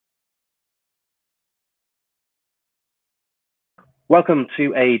Welcome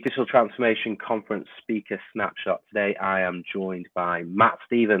to a Digital Transformation Conference Speaker Snapshot. Today I am joined by Matt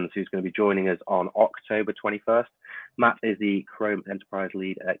Stevens, who's going to be joining us on October 21st. Matt is the Chrome Enterprise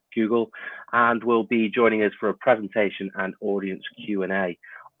Lead at Google and will be joining us for a presentation and audience Q&A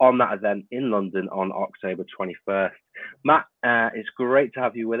on that event in London on October 21st. Matt, it's great to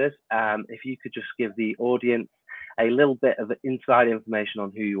have you with us. If you could just give the audience a little bit of inside information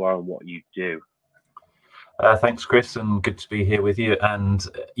on who you are and what you do. Thanks, Chris, and good to be here with you. And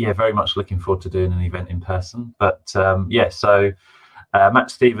yeah, very much looking forward to doing an event in person. But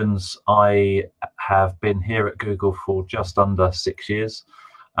Matt Stevens, I have been here at Google for just under 6 years.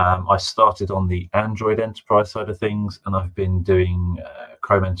 I started on the Android enterprise side of things, and I've been doing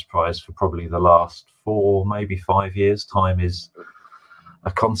Chrome Enterprise for probably the last 4, maybe 5 years. Time is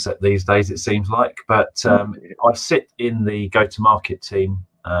a concept these days, it seems like. But I sit in the go-to-market team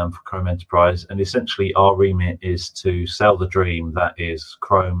for Chrome Enterprise, and essentially our remit is to sell the dream that is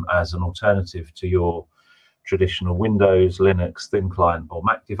Chrome as an alternative to your traditional Windows, Linux, thin client or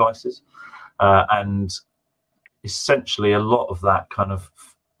Mac devices. And essentially a lot of that kind of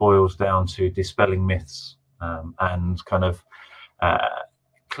boils down to dispelling myths and kind of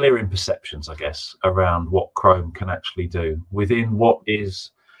clearing perceptions, I guess, around what Chrome can actually do within what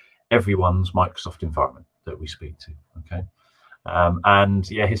is everyone's Microsoft environment that we speak to. Okay. And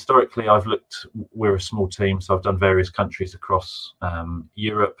yeah, historically we're a small team, so I've done various countries across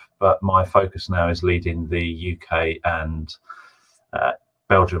Europe, but my focus now is leading the UK and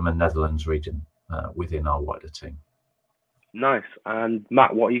Belgium and Netherlands region within our wider team. Nice. And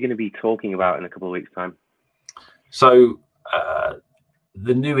Matt, what are you going to be talking about in a couple of weeks' time? So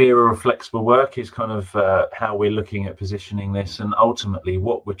the new era of flexible work is kind of how we're looking at positioning this, and ultimately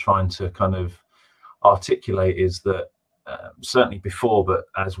what we're trying to kind of articulate is that certainly before, but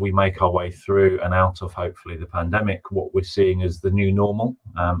as we make our way through and out of hopefully the pandemic, what we're seeing as the new normal,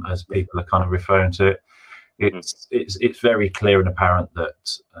 as people are kind of referring to it, it's very clear and apparent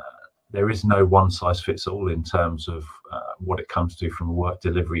that there is no one size fits all in terms of what it comes to from a work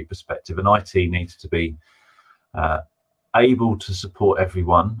delivery perspective, and IT needs to be able to support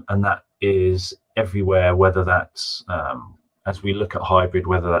everyone, and that is everywhere, whether that's as we look at hybrid,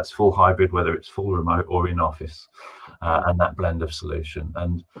 whether that's full hybrid, whether it's full remote or in office, and that blend of solution.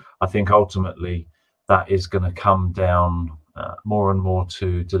 And I think ultimately that is going to come down more and more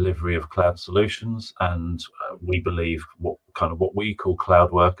to delivery of cloud solutions, and we believe what we call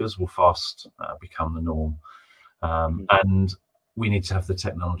cloud workers will fast become the norm. And we need to have the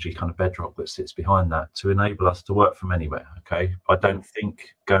technology kind of bedrock that sits behind that to enable us to work from anywhere. Okay, I don't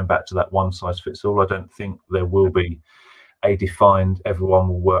think, going back to that one size fits all, I don't think there will be a defined everyone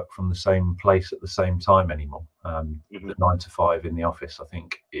will work from the same place at the same time anymore. The 9 to 5 in the office, I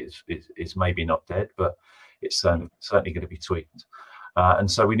think, is maybe not dead, but it's certainly going to be tweaked. And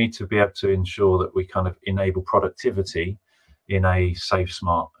so we need to be able to ensure that we kind of enable productivity in a safe,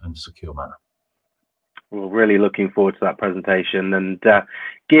 smart and secure manner. We're really looking forward to that presentation. And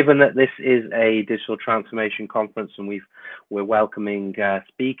given that this is a digital transformation conference and we're welcoming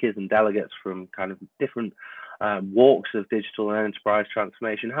speakers and delegates from kind of different walks of digital and enterprise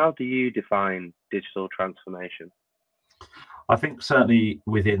transformation, how do you define digital transformation? I think certainly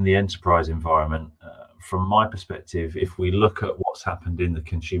within the enterprise environment, from my perspective, if we look at what's happened in the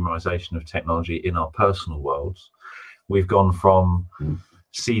consumerization of technology in our personal worlds, we've gone from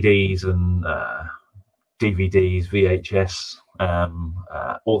CDs and DVDs, VHS,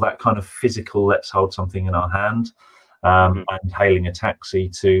 all that kind of physical, let's hold something in our hand, and hailing a taxi,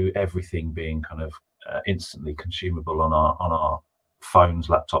 to everything being kind of instantly consumable on our phones,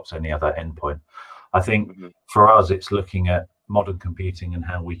 laptops, any other endpoint. I think for us, it's looking at modern computing and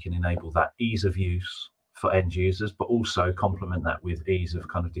how we can enable that ease of use for end users, but also complement that with ease of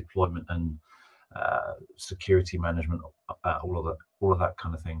kind of deployment and security management, all of that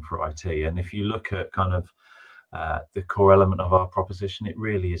kind of thing for IT. And if you look at kind of the core element of our proposition, it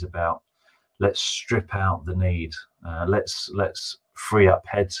really is about, let's strip out the need, let's free up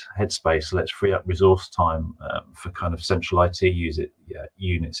headspace, let's free up resource time for kind of central IT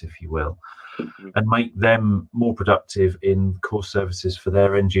units, if you will, and make them more productive in core services for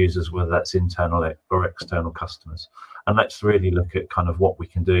their end users, whether that's internal or external customers. And let's really look at kind of what we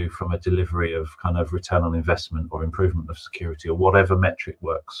can do from a delivery of kind of return on investment or improvement of security or whatever metric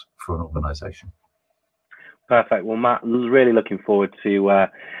works for an organization. Perfect. Well, Matt, really looking forward to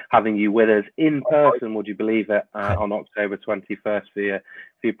having you with us in person, would you believe it, on October 21st for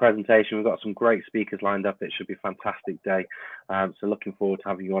your presentation. We've got some great speakers lined up. It should be a fantastic day. So looking forward to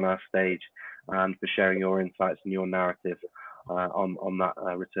having you on our stage and for sharing your insights and your narrative on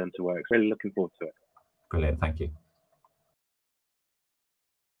that return to work. Really looking forward to it. Brilliant. Thank you.